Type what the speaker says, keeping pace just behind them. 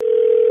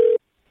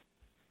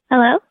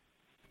Hello?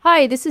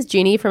 Hi, this is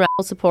Jeannie from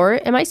Apple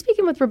Support. Am I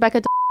speaking with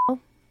Rebecca?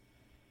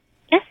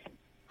 Yes?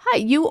 Hi,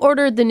 you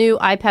ordered the new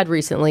iPad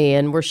recently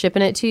and we're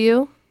shipping it to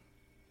you?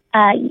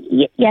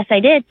 Yes,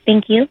 I did.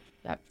 Thank you.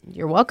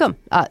 You're welcome.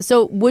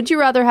 So would you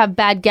rather have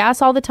bad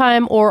gas all the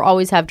time or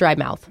always have dry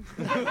mouth?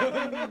 Excuse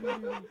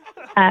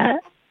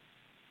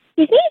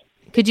me?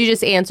 Could you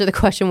just answer the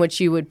question which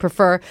you would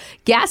prefer,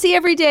 gassy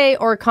every day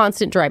or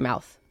constant dry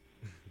mouth?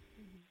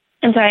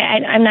 I'm sorry,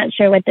 I'm not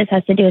sure what this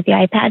has to do with the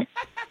iPad.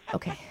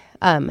 Okay.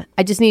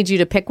 I just need you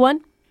to pick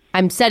one.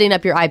 I'm setting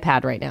up your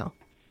iPad right now.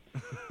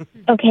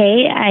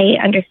 Okay, I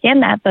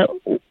understand that, but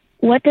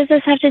what does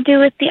this have to do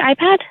with the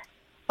iPad?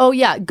 Oh,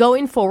 yeah.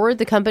 Going forward,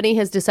 the company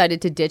has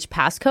decided to ditch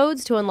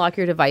passcodes to unlock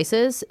your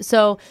devices.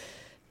 So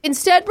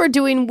instead, we're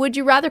doing would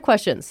you rather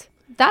questions.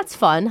 That's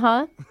fun,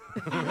 huh?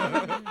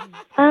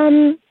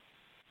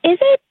 Is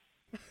it?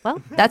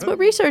 Well, that's what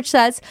research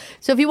says.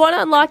 So if you want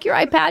to unlock your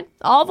iPad,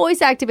 all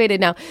voice activated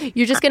now,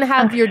 you're just going to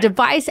have your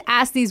device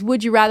ask these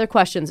would you rather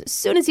questions as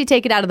soon as you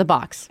take it out of the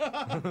box.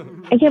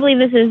 I can't believe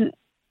this is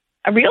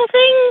a real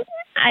thing.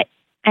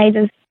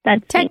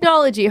 That's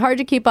Technology, hard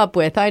to keep up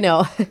with, I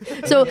know.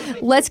 So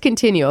let's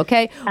continue,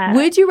 okay?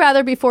 Would you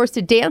rather be forced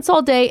to dance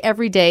all day,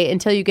 every day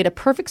until you get a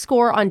perfect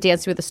score on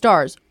Dancing with the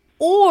Stars?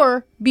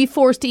 Or be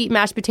forced to eat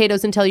mashed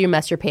potatoes until you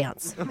mess your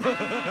pants?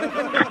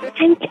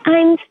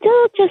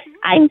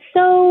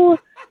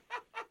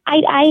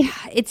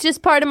 It's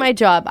just part of my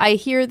job. I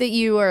hear that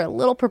you are a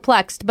little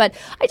perplexed, but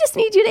I just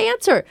need you to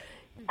answer.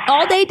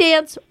 All day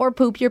dance or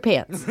poop your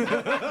pants?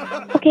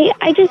 Okay,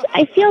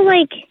 I feel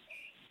like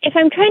if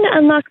I'm trying to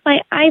unlock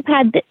my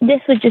iPad,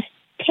 this would just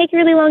take a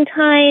really long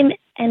time.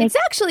 And it's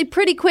actually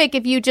pretty quick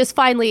if you just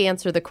finally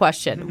answer the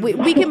question.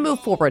 We can move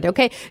forward,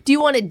 okay? Do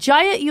you want a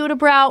giant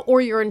unibrow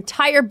or your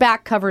entire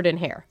back covered in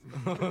hair?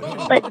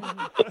 But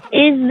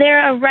is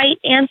there a right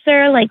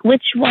answer? Like,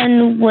 which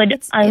one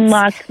would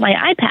unlock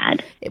my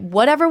iPad?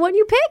 Whatever one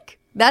you pick.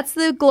 That's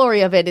the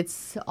glory of it.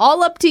 It's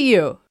all up to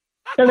you.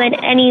 So then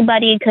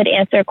anybody could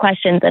answer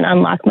questions and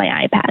unlock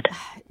my iPad?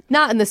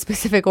 Not in the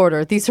specific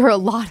order. These are a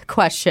lot of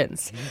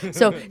questions.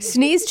 So,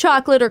 sneeze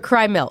chocolate or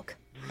cry milk?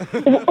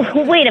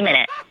 Wait a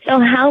minute. So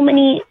how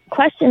many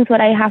questions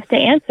would I have to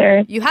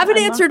answer? You haven't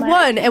answered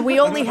one, and we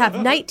only have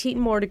 19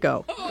 more to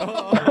go.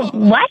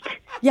 What?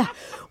 Yeah.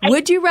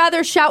 Would you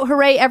rather shout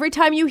hooray every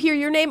time you hear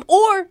your name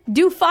or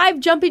do 5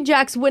 jumping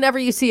jacks whenever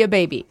you see a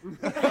baby?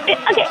 Okay,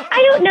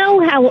 I don't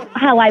know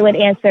how I would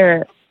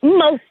answer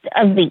most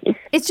of these.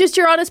 It's just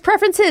your honest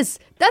preferences.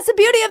 That's the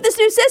beauty of this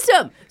new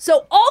system.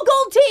 So all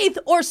gold teeth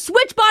or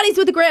switch bodies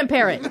with a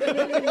grandparent. I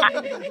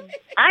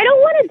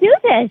don't want to do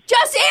this.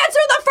 Just answer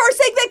the first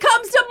thing that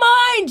comes to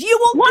mind. You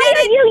will Why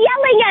get it. Why are you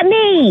yelling at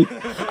me?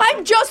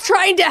 I'm just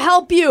trying to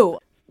help you.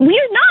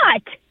 We're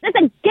not. That's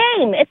a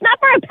game. It's not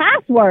for a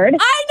password.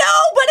 I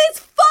know, but it's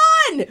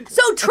fun.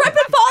 So trip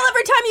and fall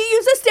every time you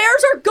use the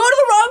stairs or go to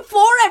the wrong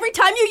floor every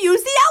time you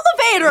use the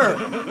elevator.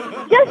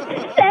 Just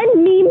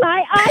send me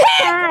my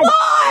iPad.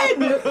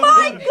 Pick one!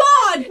 My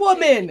God,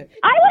 woman.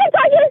 I want to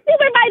talk to the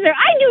supervisor.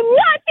 I do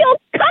not feel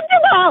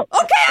comfortable.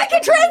 Okay, I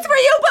can transfer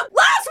you, but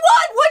last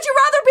one. Would you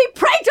rather be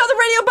pranked on the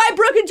radio by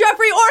Brooke and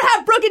Jeffrey or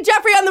have Brooke and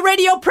Jeffrey on the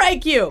radio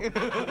prank you?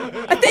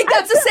 I think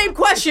that's the same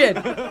question.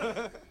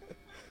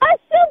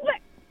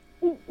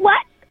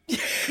 What?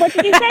 What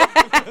did you say?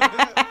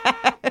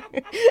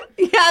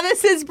 Yeah,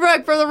 this is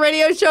Brooke from the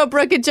radio show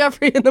Brooke and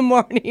Jeffrey in the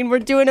Morning. We're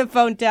doing a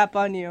phone tap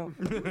on you.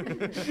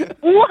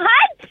 What?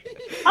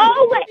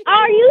 Oh, wait,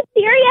 are you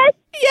serious?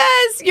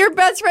 Yes, your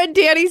best friend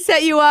Danny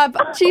set you up.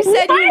 She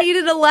said you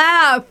needed a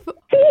laugh.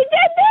 She did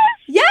this?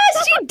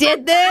 Yes, she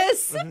did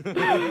this.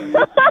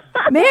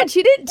 Man,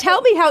 she didn't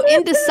tell me how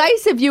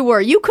indecisive you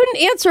were. You couldn't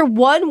answer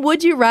one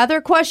would you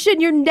rather question.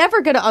 You're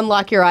never going to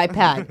unlock your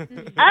iPad.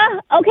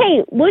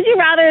 Okay, would you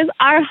rathers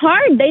are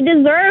hard. They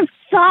deserve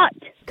thought.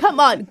 Come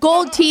on,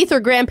 gold teeth or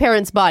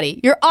grandparents'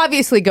 body? You're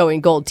obviously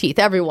going gold teeth.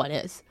 Everyone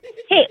is.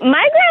 Hey,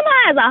 my grandma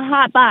has a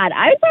hot bod.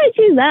 I would probably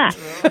choose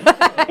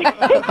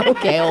that.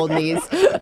 Okay, old knees.